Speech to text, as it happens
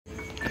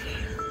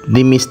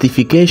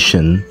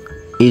Demystification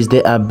is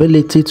the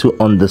ability to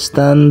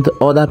understand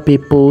other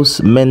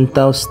people's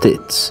mental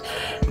states,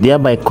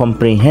 thereby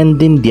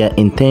comprehending their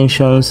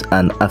intentions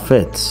and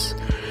affects.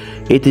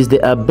 It is the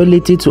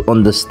ability to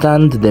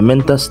understand the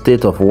mental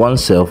state of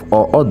oneself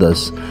or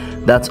others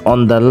that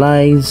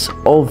underlies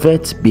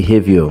overt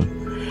behavior.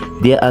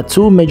 There are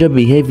two major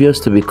behaviors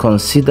to be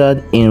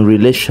considered in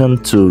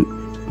relation to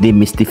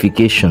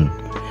demystification.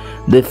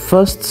 The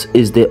first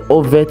is the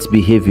overt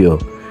behavior,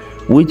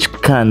 which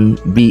can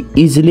be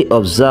easily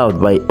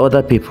observed by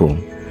other people,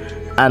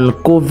 and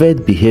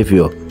covert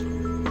behavior,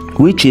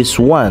 which is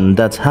one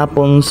that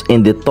happens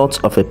in the thoughts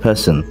of a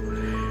person.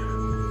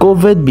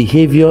 Covert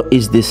behavior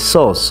is the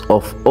source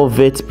of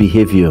overt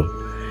behavior.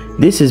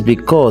 This is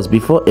because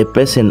before a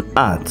person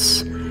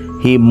acts,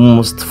 he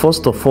must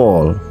first of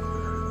all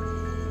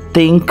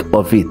think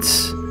of it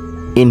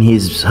in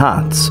his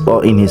heart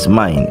or in his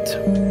mind.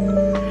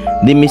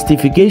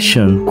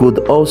 Demystification could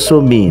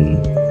also mean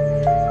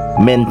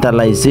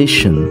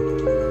mentalization,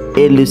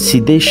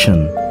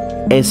 elucidation,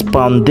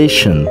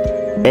 expoundation,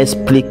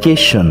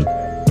 explication,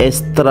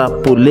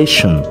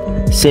 extrapolation,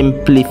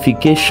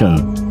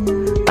 simplification,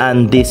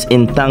 and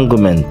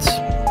disentanglement.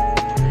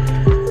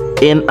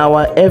 In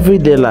our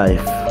everyday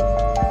life,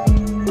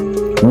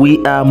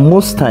 we are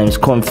most times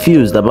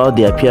confused about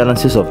the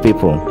appearances of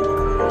people.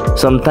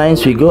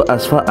 Sometimes we go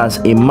as far as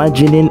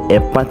imagining a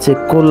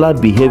particular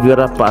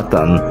behavioral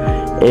pattern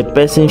a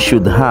person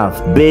should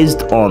have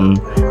based on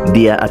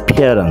their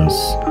appearance,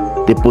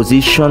 the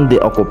position they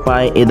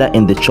occupy either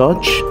in the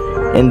church,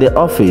 in the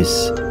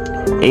office,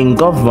 in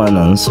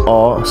governance,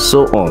 or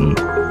so on.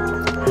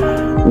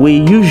 We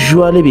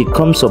usually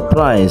become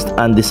surprised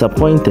and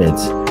disappointed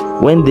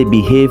when they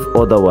behave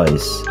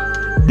otherwise.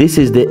 This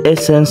is the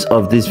essence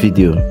of this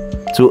video,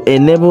 to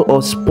enable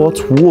us spot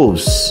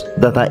wolves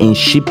that are in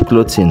sheep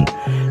clothing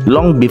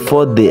long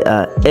before they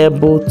are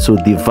able to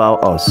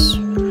devour us.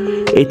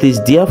 It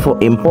is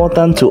therefore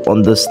important to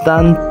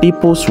understand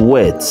people's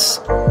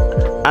words,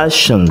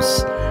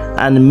 actions,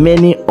 and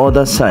many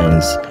other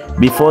signs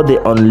before they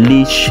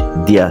unleash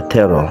their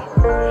terror.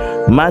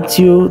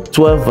 Matthew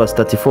 12 verse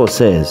 34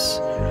 says,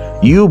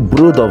 "You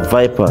brood of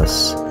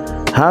vipers,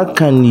 how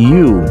can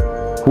you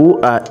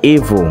who are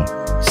evil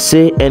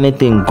say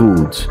anything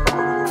good?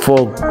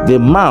 For the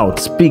mouth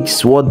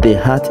speaks what the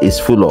heart is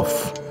full of."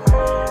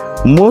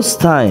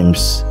 Most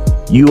times,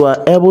 you are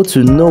able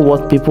to know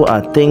what people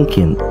are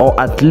thinking, or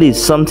at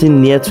least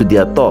something near to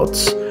their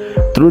thoughts,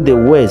 through the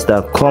words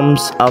that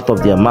comes out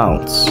of their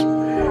mouths.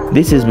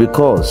 This is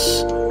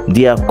because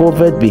their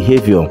covert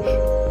behavior,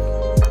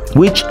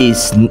 which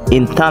is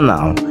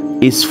internal,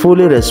 is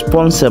fully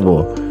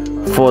responsible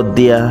for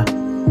their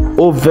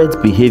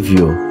overt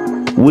behavior,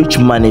 which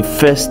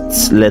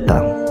manifests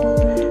later.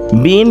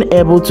 Being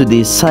able to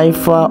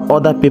decipher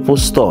other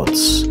people's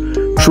thoughts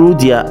through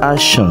their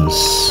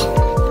actions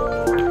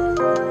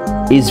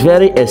is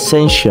very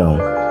essential,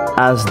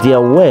 as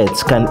their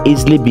words can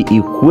easily be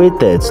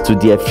equated to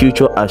their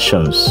future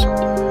actions.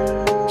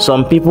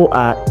 Some people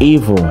are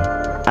evil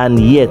and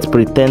yet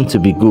pretend to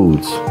be good.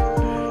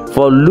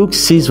 For Luke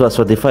 6 verse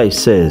 45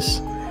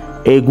 says,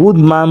 "A good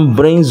man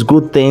brings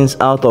good things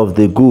out of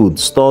the good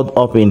stored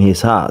up in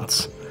his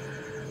heart,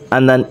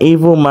 and an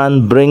evil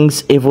man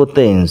brings evil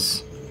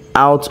things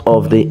out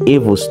of the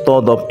evil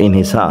stored up in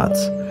his heart.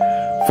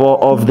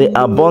 For of the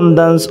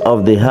abundance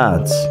of the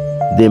heart,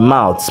 the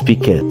mouth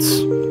speaketh."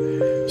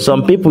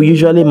 Some people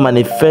usually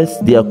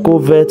manifest their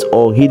covert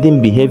or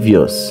hidden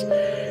behaviors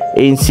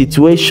in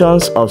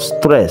situations of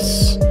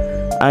stress,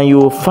 and you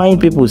will find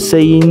people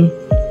saying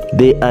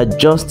they are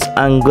just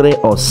angry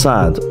or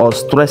sad or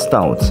stressed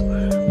out,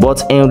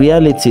 but in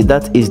reality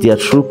that is their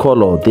true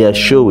color they are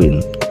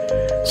showing.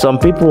 Some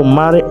people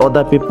marry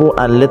other people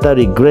and later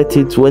regret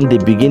it when they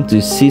begin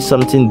to see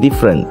something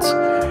different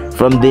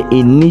from the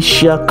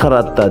initial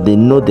character they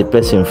know the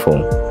person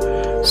for.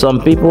 Some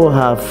people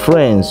have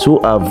friends who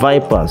are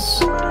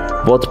vipers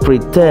but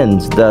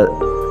pretend that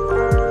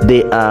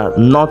they are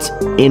not,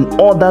 in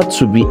order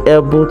to be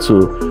able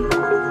to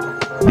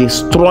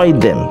destroy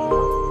them.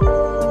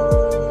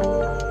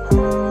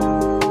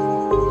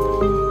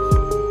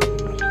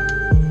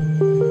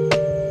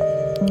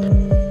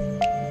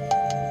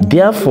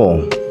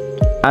 Therefore,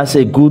 as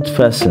a good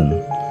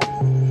person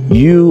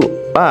you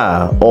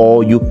are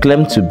or you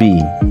claim to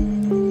be,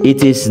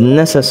 it is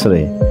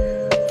necessary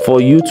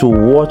for you to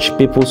watch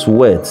people's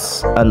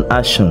words and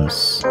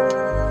actions,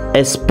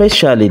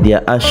 especially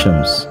their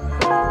actions,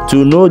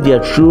 to know their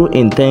true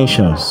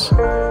intentions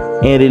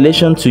in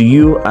relation to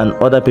you and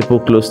other people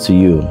close to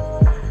you.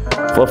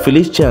 For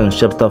Philippians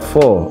chapter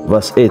 4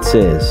 verse 8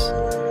 says,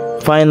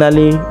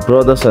 "Finally,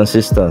 brothers and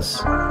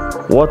sisters,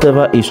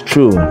 whatever is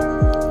true,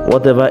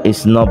 whatever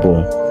is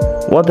noble,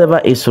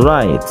 whatever is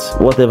right,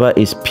 whatever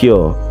is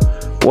pure,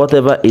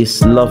 whatever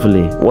is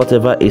lovely,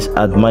 whatever is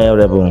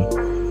admirable,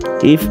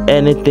 if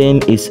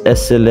anything is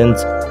excellent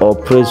or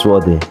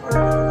praiseworthy,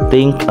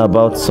 think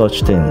about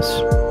such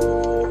things."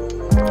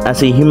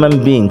 As a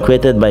human being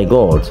created by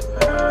God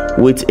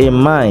with a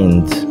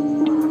mind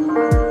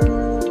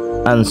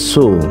and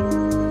soul.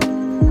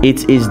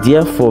 It is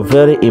therefore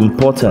very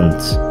important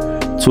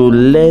to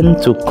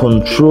learn to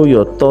control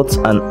your thoughts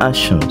and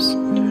actions,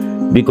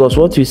 because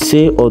what you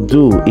say or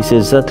do is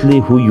exactly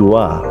who you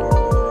are.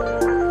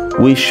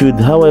 We should,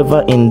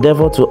 however,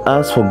 endeavor to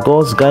ask for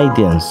God's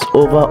guidance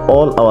over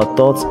all our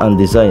thoughts and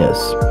desires,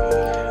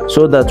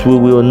 so that we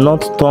will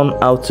not turn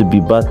out to be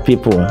bad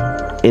people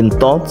in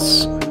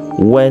thoughts,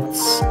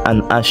 words,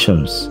 and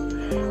actions.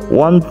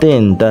 One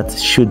thing that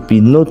should be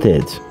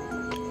noted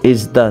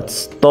is that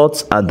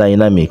thoughts are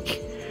dynamic.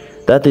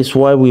 That is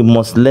why we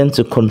must learn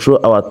to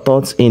control our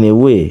thoughts in a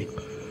way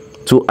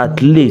to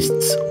at least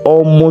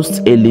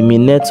almost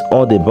eliminate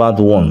all the bad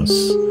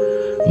ones,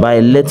 by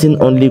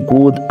letting only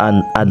good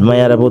and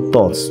admirable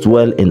thoughts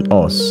dwell in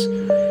us.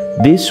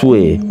 This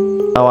way,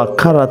 our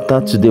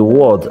character to the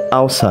world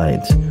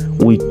outside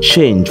will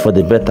change for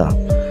the better,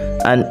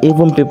 and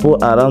even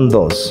people around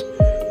us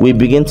will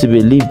begin to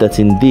believe that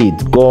indeed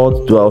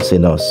God dwells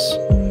in us.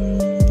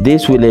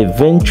 This will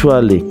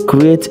eventually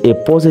create a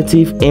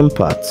positive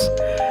impact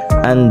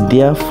and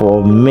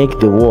therefore make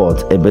the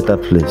world a better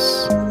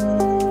place.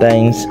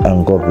 Thanks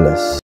and God bless.